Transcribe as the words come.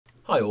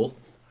Hi all.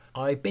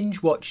 I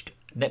binge watched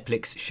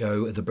Netflix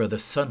show The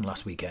Brother's Son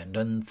last weekend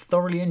and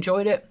thoroughly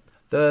enjoyed it.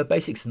 The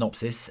basic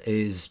synopsis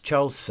is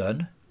Charles'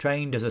 son,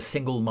 trained as a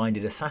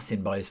single-minded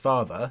assassin by his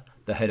father,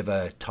 the head of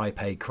a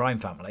Type A crime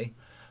family,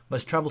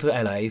 must travel to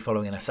LA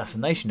following an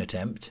assassination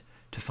attempt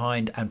to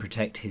find and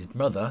protect his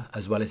mother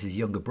as well as his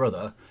younger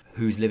brother,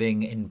 who's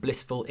living in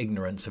blissful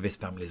ignorance of his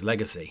family's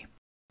legacy.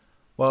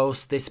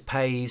 Whilst this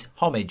pays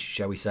homage,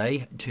 shall we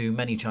say, to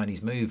many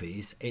Chinese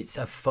movies, it's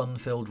a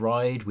fun-filled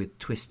ride with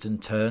twists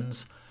and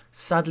turns,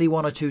 sadly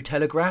one or two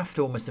telegraphed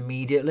almost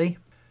immediately.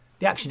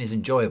 The action is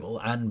enjoyable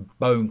and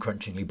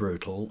bone-crunchingly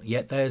brutal,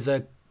 yet there's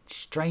a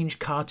strange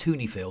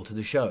cartoony feel to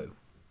the show,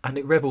 and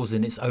it revels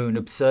in its own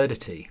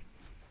absurdity.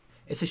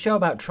 It's a show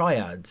about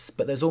triads,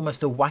 but there's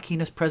almost a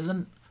wackiness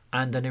present,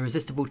 and an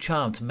irresistible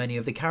charm to many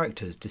of the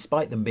characters,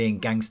 despite them being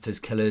gangsters,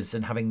 killers,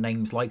 and having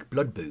names like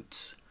Blood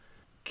Boots.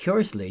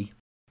 Curiously,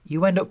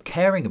 you end up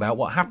caring about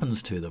what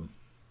happens to them.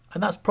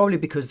 And that's probably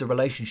because the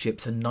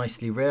relationships are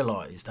nicely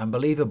realised and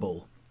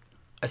believable,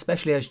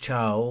 especially as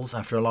Charles,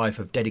 after a life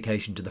of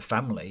dedication to the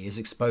family, is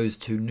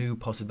exposed to new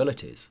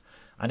possibilities,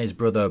 and his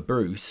brother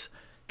Bruce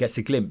gets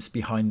a glimpse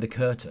behind the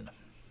curtain.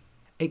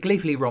 It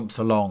gleefully romps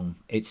along,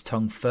 its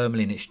tongue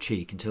firmly in its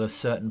cheek, until a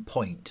certain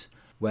point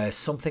where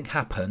something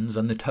happens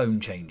and the tone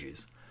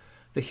changes.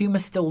 The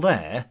humour's still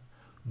there,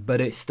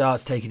 but it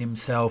starts taking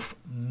himself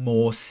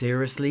more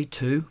seriously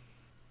too.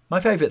 My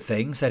favourite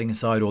thing, setting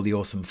aside all the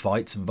awesome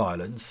fights and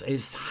violence,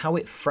 is how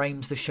it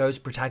frames the show's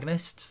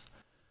protagonists.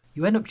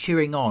 You end up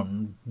cheering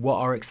on what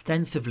are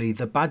extensively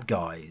the bad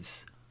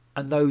guys,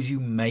 and those you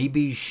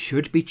maybe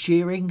should be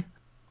cheering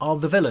are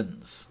the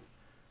villains.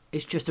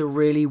 It's just a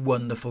really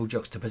wonderful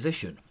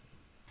juxtaposition.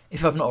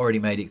 If I've not already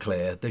made it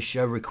clear, the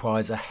show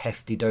requires a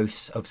hefty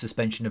dose of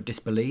suspension of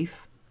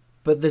disbelief,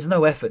 but there's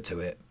no effort to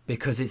it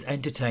because it's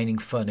entertaining,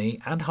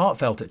 funny and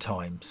heartfelt at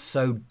times,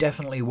 so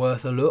definitely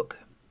worth a look.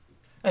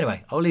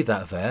 Anyway, I'll leave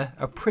that there.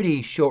 A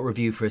pretty short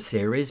review for a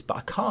series, but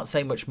I can't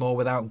say much more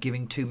without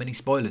giving too many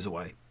spoilers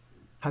away.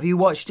 Have you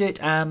watched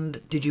it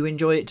and did you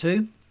enjoy it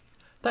too?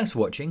 Thanks for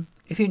watching.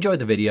 If you enjoyed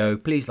the video,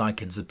 please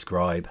like and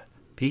subscribe.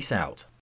 Peace out.